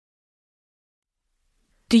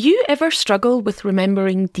Do you ever struggle with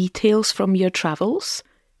remembering details from your travels?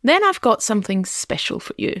 Then I've got something special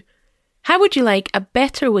for you. How would you like a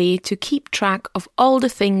better way to keep track of all the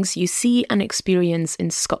things you see and experience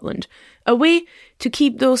in Scotland? A way to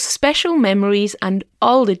keep those special memories and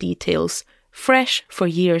all the details fresh for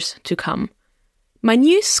years to come. My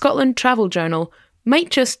new Scotland travel journal might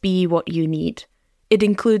just be what you need. It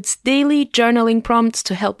includes daily journaling prompts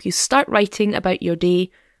to help you start writing about your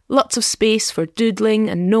day, lots of space for doodling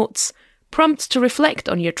and notes, prompts to reflect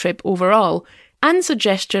on your trip overall, and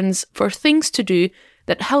suggestions for things to do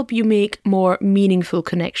that help you make more meaningful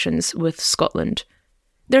connections with Scotland.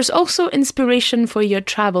 There's also inspiration for your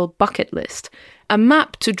travel bucket list, a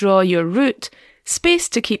map to draw your route, space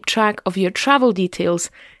to keep track of your travel details,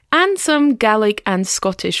 and some Gaelic and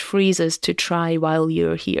Scottish phrases to try while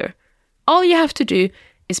you're here. All you have to do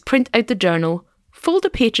is print out the journal, fold the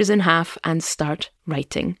pages in half, and start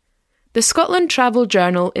writing. The Scotland Travel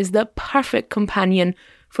Journal is the perfect companion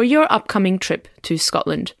for your upcoming trip to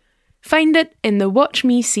Scotland. Find it in the Watch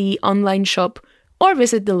Me See online shop or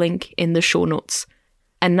visit the link in the show notes.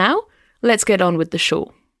 And now, let's get on with the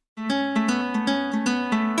show.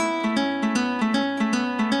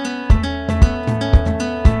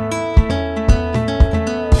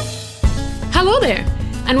 Hello there,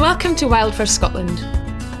 and welcome to Wild for Scotland,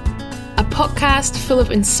 a podcast full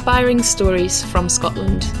of inspiring stories from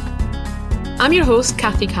Scotland. I'm your host,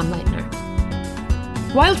 Kathy Kamleitner.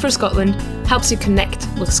 Wild for Scotland helps you connect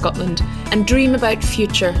with Scotland and dream about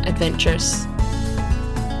future adventures.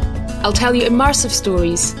 I'll tell you immersive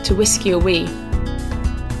stories to whisk you away,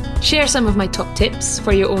 share some of my top tips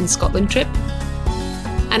for your own Scotland trip,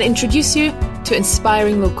 and introduce you to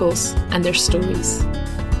inspiring locals and their stories.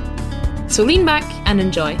 So lean back and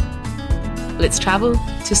enjoy. Let's travel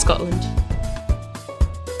to Scotland.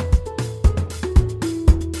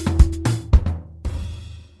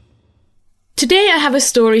 Today I have a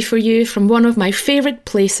story for you from one of my favourite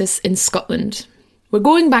places in Scotland. We're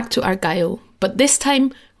going back to Argyll, but this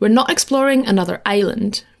time we're not exploring another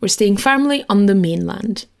island. We're staying firmly on the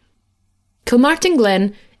mainland. Kilmartin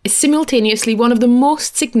Glen is simultaneously one of the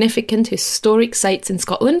most significant historic sites in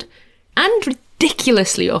Scotland and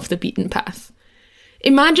ridiculously off the beaten path.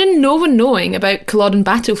 Imagine no one knowing about Culloden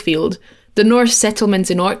Battlefield, the Norse settlements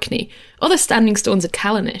in Orkney, or the standing stones at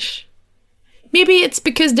Callanish. Maybe it's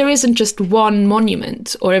because there isn't just one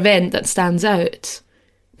monument or event that stands out.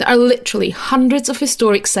 There are literally hundreds of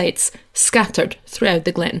historic sites scattered throughout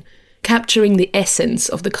the Glen, capturing the essence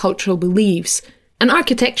of the cultural beliefs and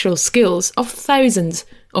architectural skills of thousands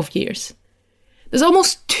of years. There's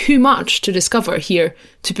almost too much to discover here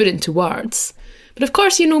to put into words. But of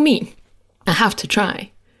course, you know me, I have to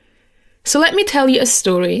try. So let me tell you a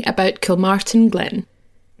story about Kilmartin Glen.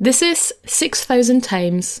 This is 6,000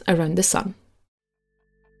 Times Around the Sun.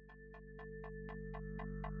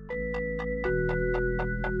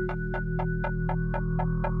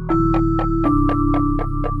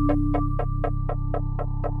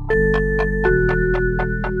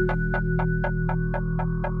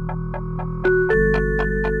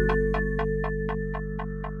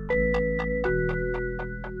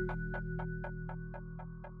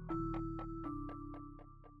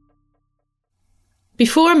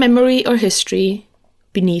 Before memory or history,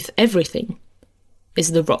 beneath everything,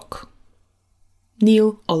 is the rock.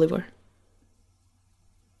 Neil Oliver.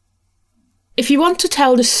 If you want to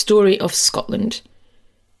tell the story of Scotland,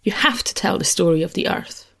 you have to tell the story of the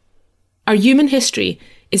earth. Our human history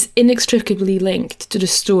is inextricably linked to the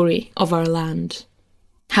story of our land.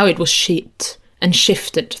 How it was shaped and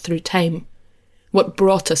shifted through time. What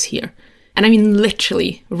brought us here. And I mean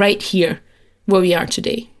literally right here, where we are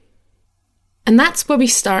today. And that's where we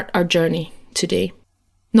start our journey today.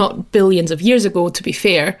 Not billions of years ago, to be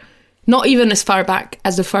fair. Not even as far back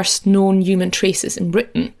as the first known human traces in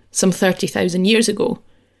Britain, some 30,000 years ago.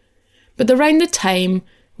 But around the time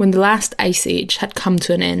when the last ice age had come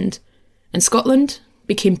to an end, and Scotland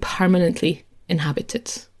became permanently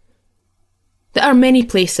inhabited. There are many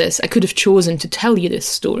places I could have chosen to tell you this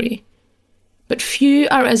story, but few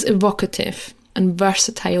are as evocative and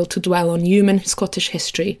versatile to dwell on human Scottish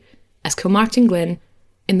history as Kilmartin Glen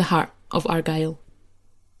in the heart of Argyll.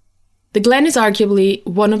 The Glen is arguably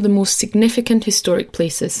one of the most significant historic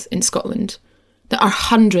places in Scotland. There are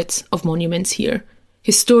hundreds of monuments here,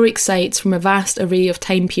 historic sites from a vast array of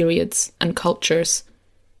time periods and cultures.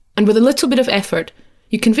 And with a little bit of effort,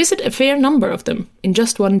 you can visit a fair number of them in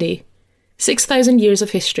just one day. 6,000 years of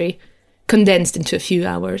history, condensed into a few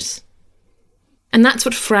hours. And that's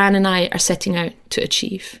what Fran and I are setting out to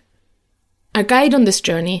achieve. Our guide on this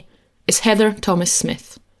journey is Heather Thomas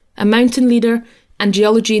Smith, a mountain leader and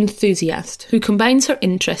geology enthusiast who combines her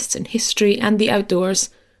interests in history and the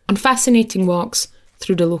outdoors on fascinating walks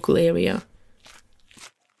through the local area.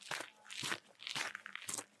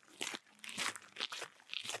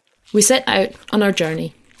 We set out on our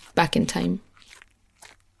journey back in time.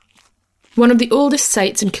 One of the oldest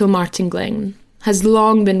sites in Kilmartin Glen has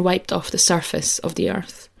long been wiped off the surface of the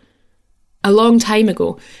earth. A long time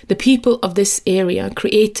ago, the people of this area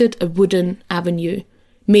created a wooden avenue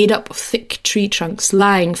made up of thick tree trunks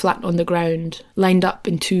lying flat on the ground, lined up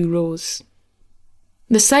in 2 rows.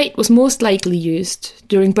 The site was most likely used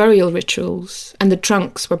during burial rituals, and the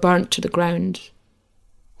trunks were burnt to the ground.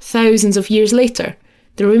 Thousands of years later,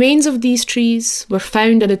 the remains of these trees were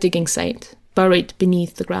found at a digging site, buried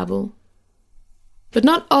beneath the gravel. But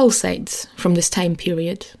not all sites from this time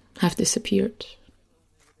period have disappeared.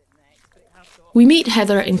 We meet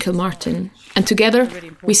Heather in Kilmartin, and together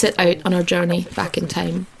we set out on our journey back in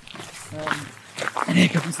time. And here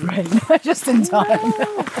comes the rain, just in time.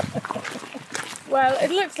 Well, it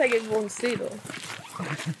looks like it won't stay though.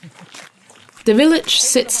 The village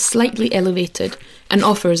sits slightly elevated and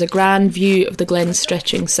offers a grand view of the glen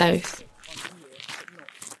stretching south.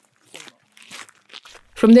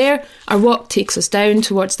 From there, our walk takes us down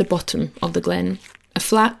towards the bottom of the glen, a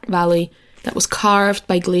flat valley that was carved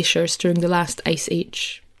by glaciers during the last ice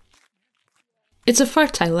age. It's a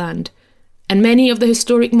fertile land, and many of the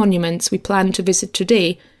historic monuments we plan to visit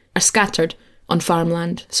today are scattered on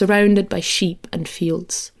farmland, surrounded by sheep and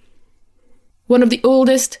fields. One of the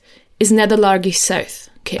oldest is Netherlargy South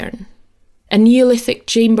Cairn, a Neolithic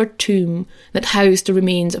chambered tomb that housed the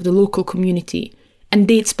remains of the local community and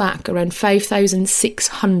dates back around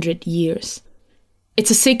 5,600 years. It's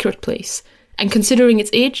a sacred place, and considering its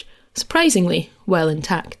age, surprisingly well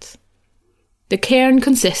intact. The cairn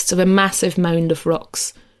consists of a massive mound of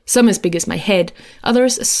rocks, some as big as my head,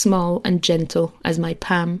 others as small and gentle as my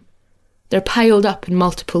palm. They're piled up in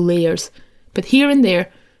multiple layers, but here and there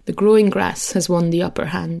the growing grass has won the upper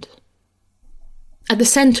hand. At the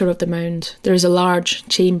centre of the mound there is a large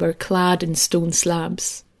chamber clad in stone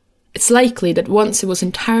slabs. It's likely that once it was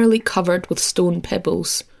entirely covered with stone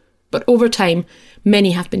pebbles, but over time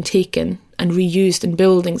many have been taken and reused in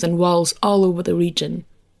buildings and walls all over the region.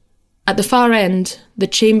 At the far end, the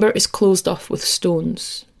chamber is closed off with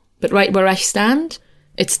stones, but right where I stand,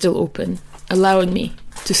 it's still open, allowing me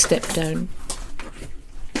to step down.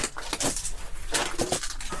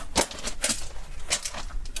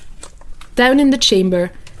 Down in the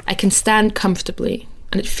chamber, I can stand comfortably,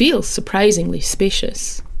 and it feels surprisingly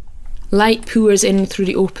spacious. Light pours in through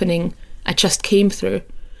the opening I just came through,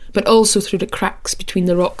 but also through the cracks between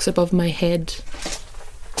the rocks above my head.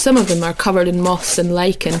 Some of them are covered in moss and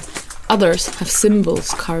lichen, others have symbols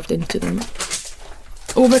carved into them.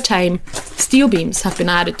 Over time, steel beams have been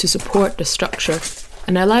added to support the structure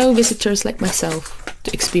and allow visitors like myself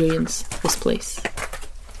to experience this place.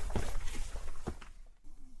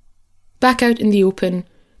 Back out in the open,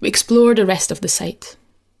 we explore the rest of the site.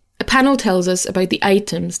 A panel tells us about the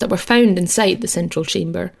items that were found inside the central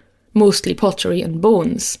chamber, mostly pottery and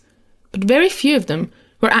bones, but very few of them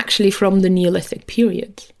were actually from the Neolithic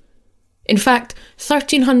period. In fact,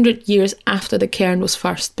 1300 years after the cairn was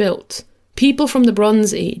first built, people from the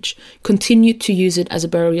Bronze Age continued to use it as a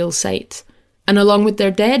burial site, and along with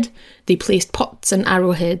their dead, they placed pots and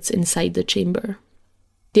arrowheads inside the chamber.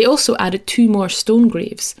 They also added 2 more stone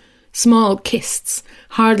graves, small kists,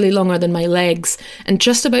 hardly longer than my legs, and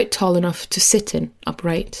just about tall enough to sit in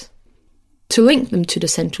upright. To link them to the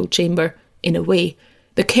central chamber, in a way,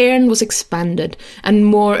 the cairn was expanded and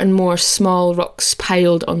more small rocks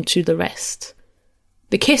piled onto the rest.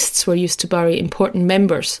 The kists were used to bury important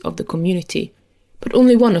members of the community, but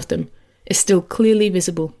only one of them is still clearly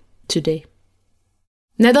visible today.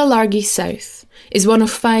 Netherlargy South is one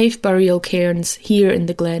of 5 burial cairns here in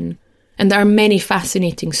the Glen, and there are many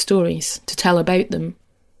fascinating stories to tell about them.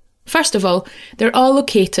 First of all, they're all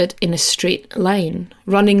located in a straight line,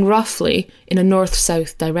 running roughly in a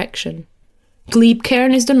north-south direction. Glebe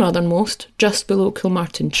Cairn is the northernmost, just below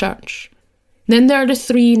Kilmartin Church. Then there are the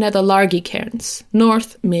 3 Netherlargy cairns,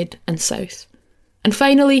 north, mid and south. And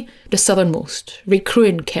finally, the southernmost,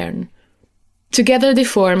 Ricruin Cairn. Together they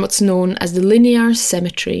form what's known as the linear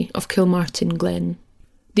cemetery of Kilmartin Glen.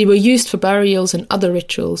 They were used for burials and other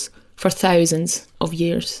rituals for thousands of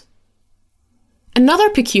years. Another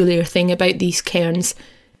peculiar thing about these cairns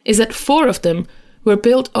is that 4 of them were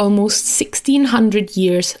built almost 1600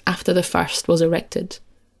 years after the first was erected.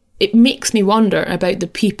 It makes me wonder about the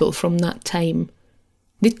people from that time.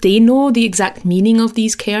 Did they know the exact meaning of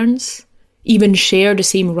these cairns? Even share the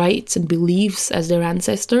same rites and beliefs as their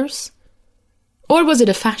ancestors? Or was it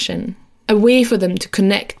a fashion a way for them to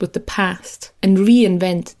connect with the past and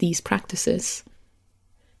reinvent these practices.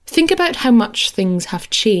 Think about how much things have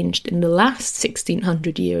changed in the last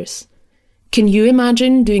 1600 years. Can you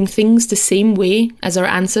imagine doing things the same way as our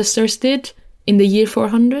ancestors did in the year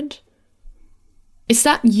 400? It's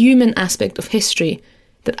that human aspect of history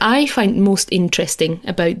that I find most interesting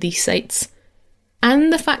about these sites,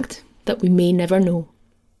 and the fact that we may never know.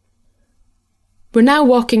 We're now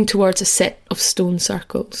walking towards a set of stone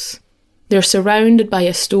circles. They're surrounded by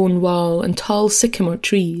a stone wall and tall sycamore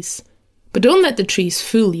trees. But don't let the trees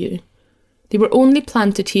fool you. They were only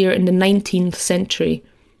planted here in the 19th century,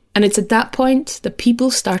 and it's at that point that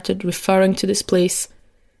people started referring to this place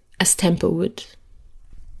as Templewood.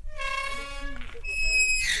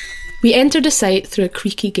 We enter the site through a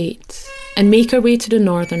creaky gate and make our way to the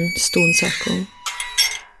northern stone circle.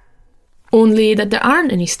 Only that there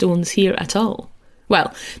aren't any stones here at all.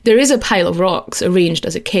 Well, there is a pile of rocks arranged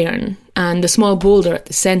as a cairn and a small boulder at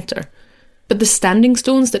the centre, but the standing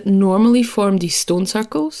stones that normally form these stone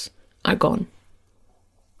circles are gone.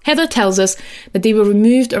 Heather tells us that they were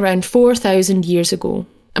removed around 4,000 years ago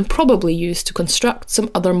and probably used to construct some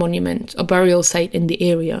other monument or burial site in the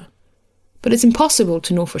area. But it's impossible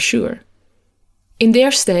to know for sure. In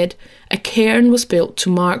their stead, a cairn was built to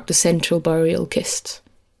mark the central burial kist.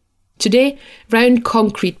 Today, round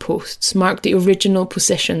concrete posts mark the original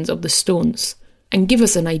positions of the stones and give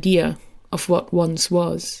us an idea of what once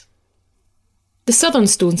was. The southern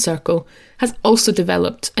stone circle has also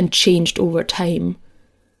developed and changed over time,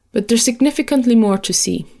 but there's significantly more to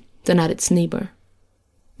see than at its neighbour.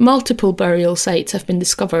 Multiple burial sites have been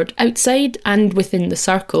discovered outside and within the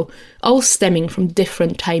circle, all stemming from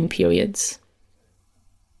different time periods.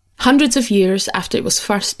 Hundreds of years after it was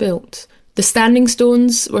first built, the standing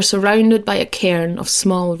stones were surrounded by a cairn of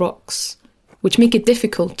small rocks, which make it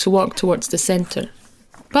difficult to walk towards the centre.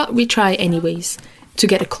 But we try anyways to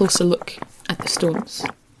get a closer look at the stones.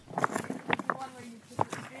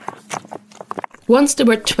 Once there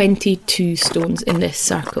were 22 stones in this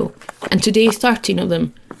circle, and today 13 of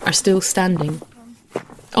them are still standing.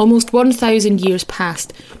 Almost 1,000 years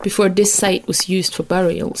passed before this site was used for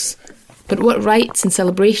burials, but what rites and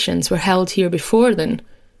celebrations were held here before then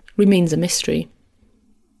remains a mystery.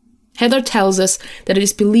 Heather tells us that it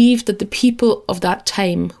is believed that the people of that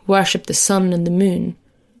time worshipped the sun and the moon.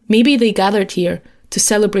 Maybe they gathered here to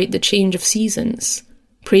celebrate the change of seasons,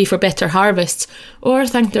 pray for better harvests, or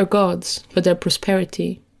thank their gods for their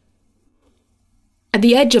prosperity. At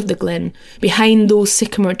the edge of the glen, behind those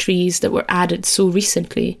sycamore trees that were added so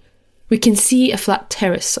recently, we can see a flat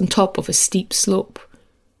terrace on top of a steep slope,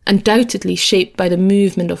 undoubtedly shaped by the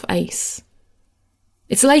movement of ice.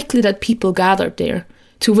 It's likely that people gathered there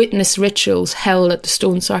to witness rituals held at the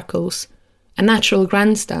stone circles, a natural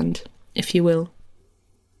grandstand, if you will.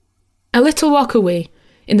 A little walk away,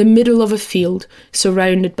 in the middle of a field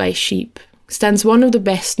surrounded by sheep, stands one of the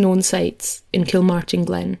best known sites in Kilmartin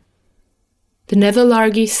Glen. The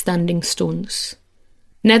Netherlargy Standing Stones.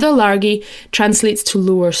 Netherlargy translates to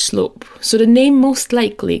lower slope, so the name most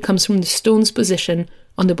likely comes from the stone's position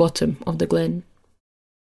on the bottom of the glen.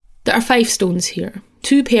 There are 5 stones here,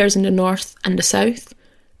 2 pairs in the north and the south,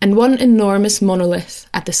 and one enormous monolith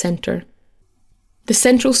at the centre. The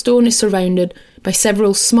central stone is surrounded by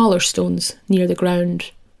several smaller stones near the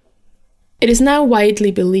ground. It is now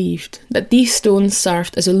widely believed that these stones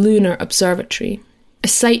served as a lunar observatory, a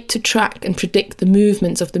site to track and predict the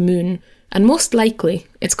movements of the moon, and most likely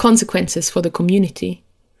its consequences for the community.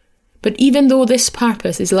 But even though this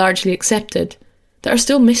purpose is largely accepted, there are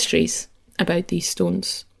still mysteries about these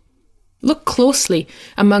stones. Look closely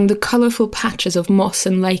among the colourful patches of moss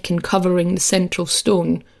and lichen covering the central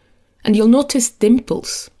stone, and you'll notice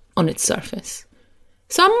dimples on its surface.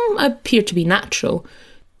 Some appear to be natural,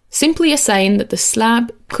 simply a sign that the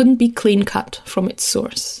slab couldn't be clean cut from its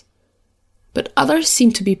source. But others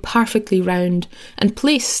seem to be perfectly round and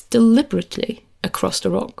placed deliberately across the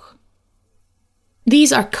rock.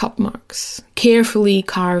 These are cup marks, carefully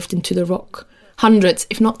carved into the rock, hundreds,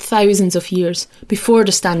 if not thousands of years before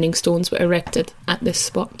the standing stones were erected at this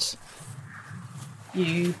spot.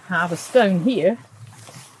 You have a stone here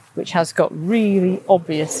which has got really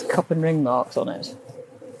obvious cup and ring marks on it.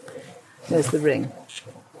 There's the ring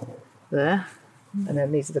there, and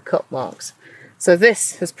then these are the cup marks. So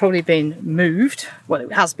this has probably been moved. Well,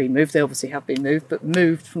 it has been moved. They obviously have been moved, but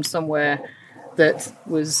moved from somewhere that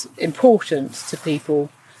was important to people,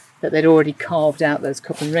 that they'd already carved out those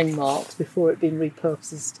cup and ring marks before it had been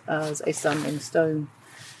repurposed as a standing stone.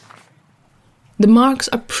 The marks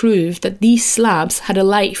are proof that these slabs had a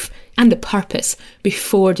life and a purpose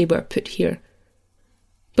before they were put here.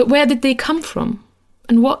 But where did they come from?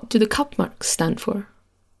 And what do the cup marks stand for?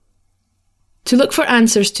 To look for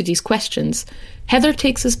answers to these questions, Heather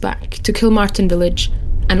takes us back to Kilmartin village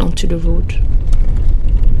and onto the road.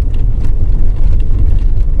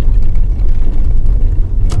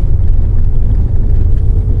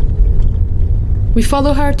 We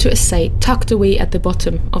follow her to a site tucked away at the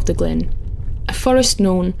bottom of the glen, a forest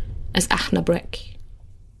known as Achnabrek.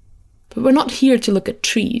 But we're not here to look at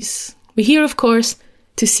trees. We're here, of course,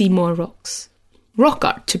 to see more rocks. Rock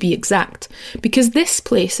art, to be exact, because this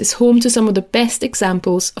place is home to some of the best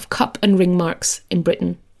examples of cup and ring marks in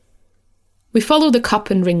Britain. We follow the Cup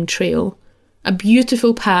and Ring Trail, a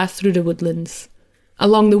beautiful path through the woodlands.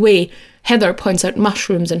 Along the way, Heather points out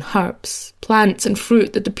mushrooms and herbs, plants and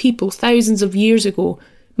fruit that the people thousands of years ago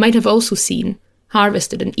might have also seen,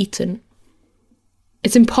 harvested and eaten.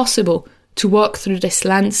 It's impossible to walk through this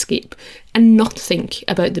landscape and not think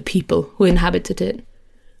about the people who inhabited it.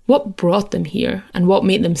 What brought them here and what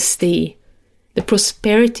made them stay? The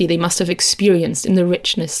prosperity they must have experienced in the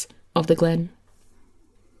richness of the glen.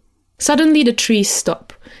 Suddenly the trees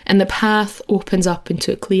stop and the path opens up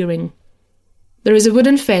into a clearing. There is a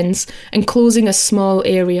wooden fence enclosing a small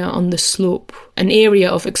area on the slope, an area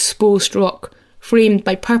of exposed rock framed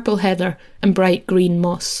by purple heather and bright green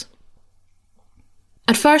moss.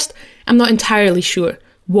 At first, I'm not entirely sure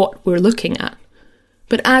what we're looking at.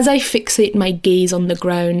 But as I fixate my gaze on the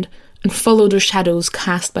ground and follow the shadows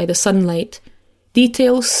cast by the sunlight,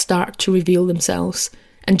 details start to reveal themselves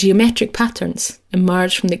and geometric patterns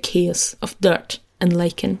emerge from the chaos of dirt and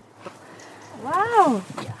lichen. Wow!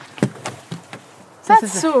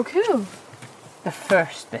 That's so cool. The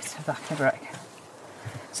first bit of Achnabrek.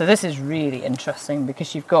 So this is really interesting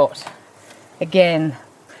because you've got, again,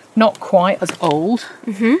 not quite as old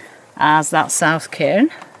as that South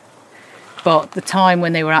Cairn. But the time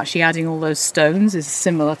when they were actually adding all those stones is a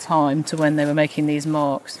similar time to when they were making these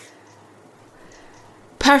marks.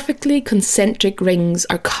 Perfectly concentric rings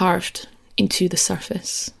are carved into the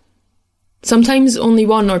surface. Sometimes only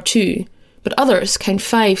one or two, but others count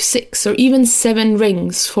 5, 6, or even 7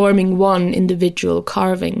 rings forming one individual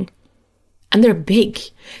carving. And they're big.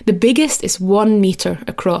 The biggest is 1 metre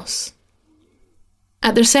across.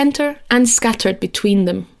 At their centre, and scattered between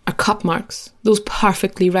them, are cup marks, those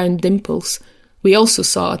perfectly round dimples we also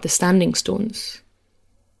saw at the standing stones.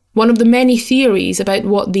 One of the many theories about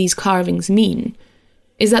what these carvings mean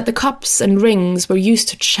is that the cups and rings were used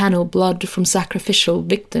to channel blood from sacrificial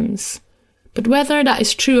victims, but whether that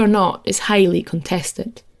is true or not is highly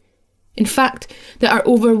contested. In fact, there are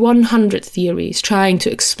over 100 theories trying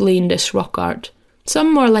to explain this rock art,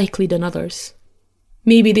 some more likely than others.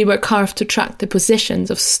 Maybe they were carved to track the positions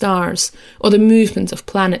of stars or the movement of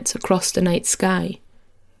planets across the night sky.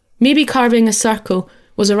 Maybe carving a circle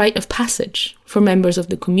was a rite of passage for members of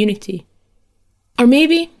the community. Or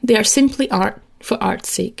maybe they are simply art for art's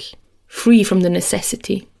sake, free from the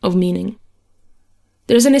necessity of meaning.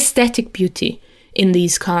 There's an aesthetic beauty in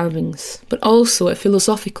these carvings, but also a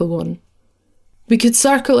philosophical one. We could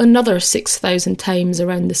circle another 6,000 times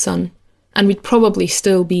around the sun, and we'd probably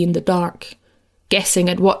still be in the dark, guessing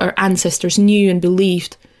at what our ancestors knew and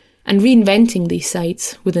believed, and reinventing these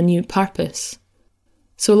sites with a new purpose,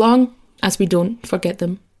 so long as we don't forget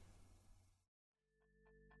them.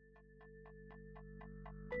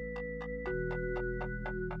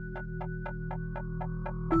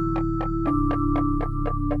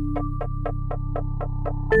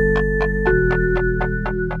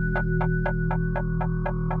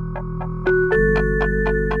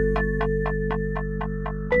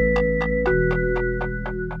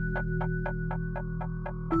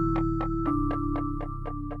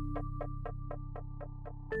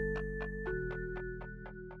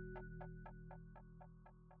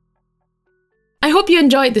 I hope you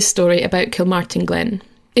enjoyed this story about Kilmartin Glen.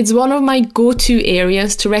 It's one of my go-to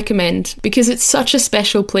areas to recommend because it's such a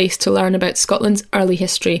special place to learn about Scotland's early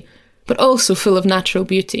history, but also full of natural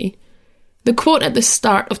beauty. The quote at the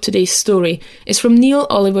start of today's story is from Neil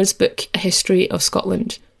Oliver's book, A History of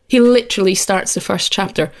Scotland. He literally starts the first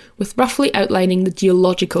chapter with roughly outlining the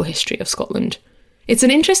geological history of Scotland. It's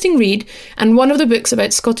an interesting read and one of the books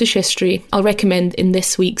about Scottish history I'll recommend in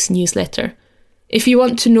this week's newsletter. If you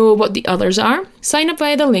want to know what the others are, sign up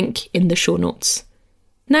via the link in the show notes.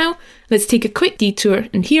 Now, let's take a quick detour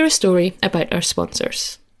and hear a story about our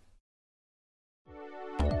sponsors.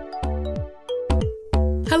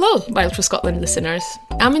 Hello, Wild for Scotland listeners.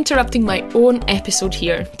 I'm interrupting my own episode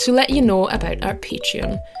here to let you know about our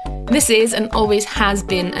Patreon. This is and always has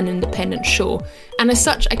been an independent show, and as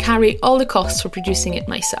such I carry all the costs for producing it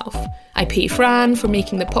myself. I pay Fran for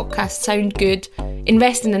making the podcast sound good,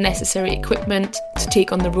 invest in the necessary equipment to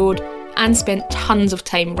take on the road, and spent tons of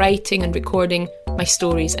time writing and recording my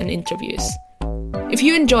stories and interviews. If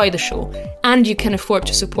you enjoy the show and you can afford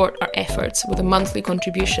to support our efforts with a monthly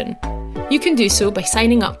contribution, you can do so by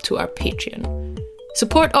signing up to our Patreon.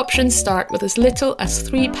 Support options start with as little as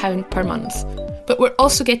 £3 per month, but we're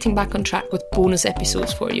also getting back on track with bonus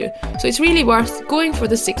episodes for you, so it's really worth going for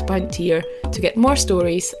the £6 tier to get more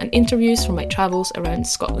stories and interviews from my travels around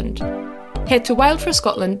Scotland. Head to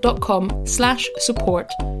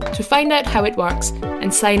wildforscotland.com/support to find out how it works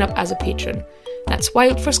and sign up as a patron. That's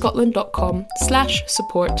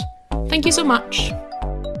wildforscotland.com/support. Thank you so much.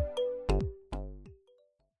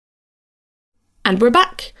 And we're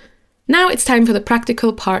back. Now it's time for the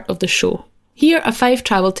practical part of the show. Here are 5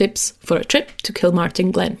 travel tips for a trip to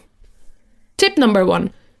Kilmartin Glen. Tip number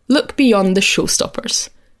 1. Look beyond the showstoppers.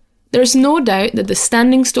 There's no doubt that the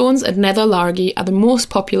Standing Stones at Nether Largy are the most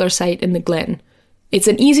popular site in the Glen. It's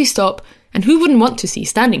an easy stop, and who wouldn't want to see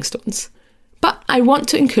Standing Stones? But I want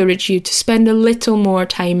to encourage you to spend a little more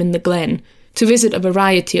time in the Glen to visit a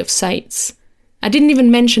variety of sites. I didn't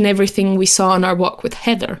even mention everything we saw on our walk with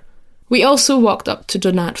Heather. We also walked up to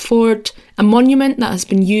Donat Ford, a monument that has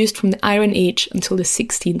been used from the Iron Age until the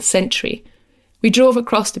 16th century. We drove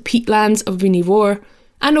across the peatlands of Vinivore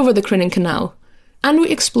and over the Crinan Canal, and we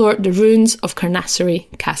explored the ruins of Carnassery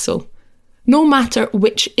Castle. No matter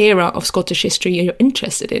which era of Scottish history you're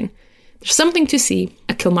interested in, there's something to see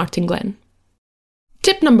at Kilmartin Glen.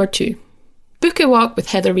 Tip number 2. Book a walk with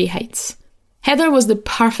Heather V. Heights. Heather was the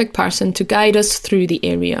perfect person to guide us through the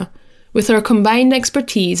area. With her combined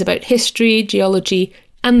expertise about history, geology,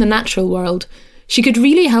 and the natural world, she could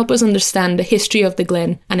really help us understand the history of the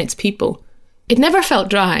Glen and its people. It never felt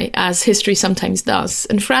dry, as history sometimes does,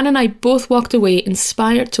 and Fran and I both walked away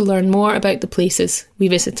inspired to learn more about the places we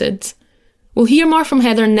visited. We'll hear more from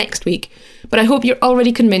Heather next week, but I hope you're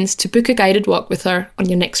already convinced to book a guided walk with her on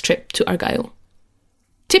your next trip to Argyll.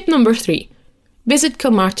 Tip number 3. Visit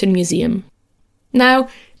Kilmartin Museum. Now,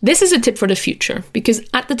 this is a tip for the future, because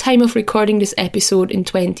at the time of recording this episode in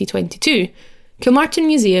 2022, Kilmartin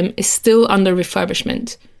Museum is still under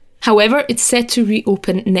refurbishment. However, it's set to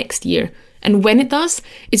reopen next year, and when it does,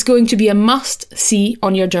 it's going to be a must-see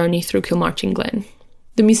on your journey through Kilmartin Glen.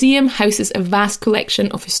 The museum houses a vast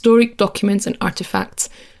collection of historic documents and artefacts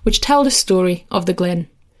which tell the story of the Glen.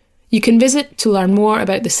 You can visit to learn more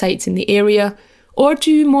about the sites in the area, or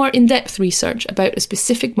do more in-depth research about a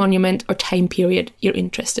specific monument or time period you're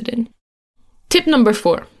interested in. Tip number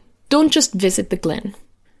 4. Don't just visit the Glen.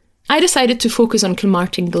 I decided to focus on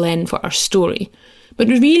Kilmartin Glen for our story, but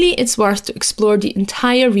really it's worth to explore the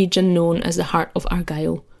entire region known as the Heart of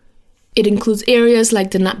Argyll. It includes areas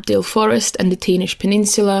like the Knapdale Forest and the Tainish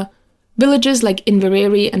Peninsula, villages like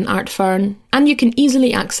Inverary and Artfern, and you can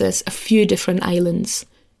easily access a few different islands.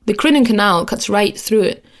 The Crinan Canal cuts right through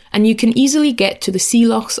it, and you can easily get to the sea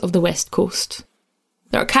lochs of the west coast.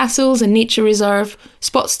 There are castles and nature reserve,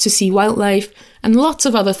 spots to see wildlife, and lots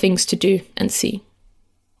of other things to do and see.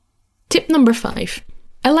 Tip number 5.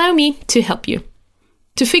 Allow me to help you.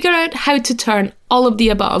 To figure out how to turn all of the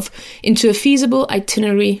above into a feasible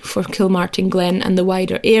itinerary for Kilmartin Glen and the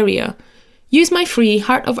wider area, use my free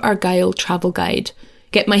Heart of Argyll travel guide,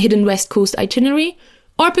 get my Hidden West Coast itinerary,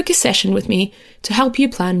 or book a session with me to help you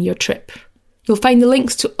plan your trip. You'll find the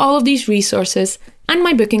links to all of these resources and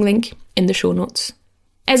my booking link in the show notes.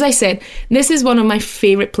 As I said, this is one of my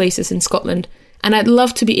favourite places in Scotland, and I'd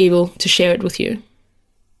love to be able to share it with you.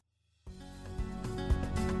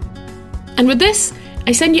 And with this,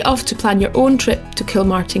 I send you off to plan your own trip to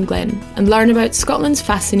Kilmartin Glen and learn about Scotland's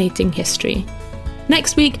fascinating history.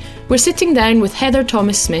 Next week, we're sitting down with Heather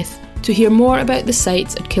Thomas-Smith to hear more about the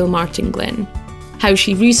sites at Kilmartin Glen, how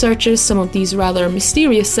she researches some of these rather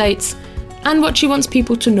mysterious sites, and what she wants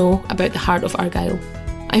people to know about the Heart of Argyll.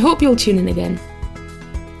 I hope you'll tune in again.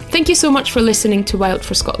 Thank you so much for listening to Wild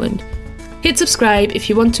for Scotland. Hit subscribe if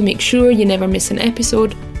you want to make sure you never miss an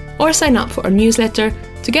episode, or sign up for our newsletter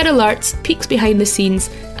to get alerts, peeks behind the scenes,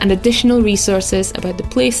 and additional resources about the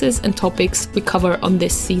places and topics we cover on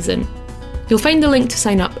this season. You'll find the link to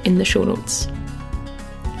sign up in the show notes.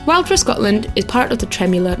 Wild for Scotland is part of the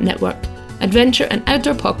Tremula Network, adventure and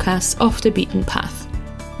outdoor podcasts off the beaten path.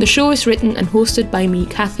 The show is written and hosted by me,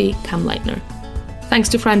 Kathy Kamleitner. Thanks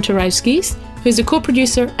to Fran Turowskis, who is the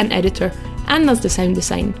co-producer and editor and does the sound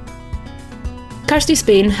design. Kirsty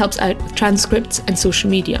Spain helps out with transcripts and social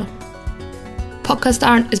media. Podcast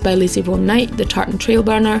art is by Lizzie Vaughan Knight, the Tartan Trail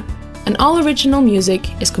Burner, and all original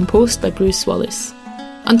music is composed by Bruce Wallace.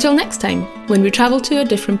 Until next time, when we travel to a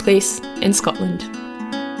different place in Scotland.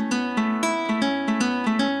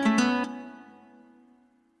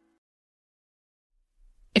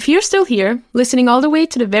 If you're still here, listening all the way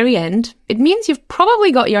to the very end, it means you've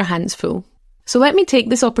probably got your hands full. So let me take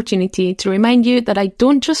this opportunity to remind you that I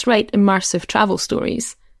don't just write immersive travel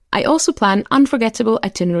stories. I also plan unforgettable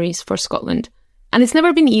itineraries for Scotland. And it's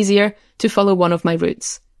never been easier to follow one of my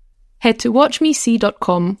routes. Head to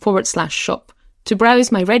watchmesee.com/shop to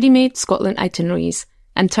browse my ready-made Scotland itineraries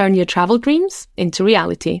and turn your travel dreams into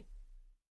reality.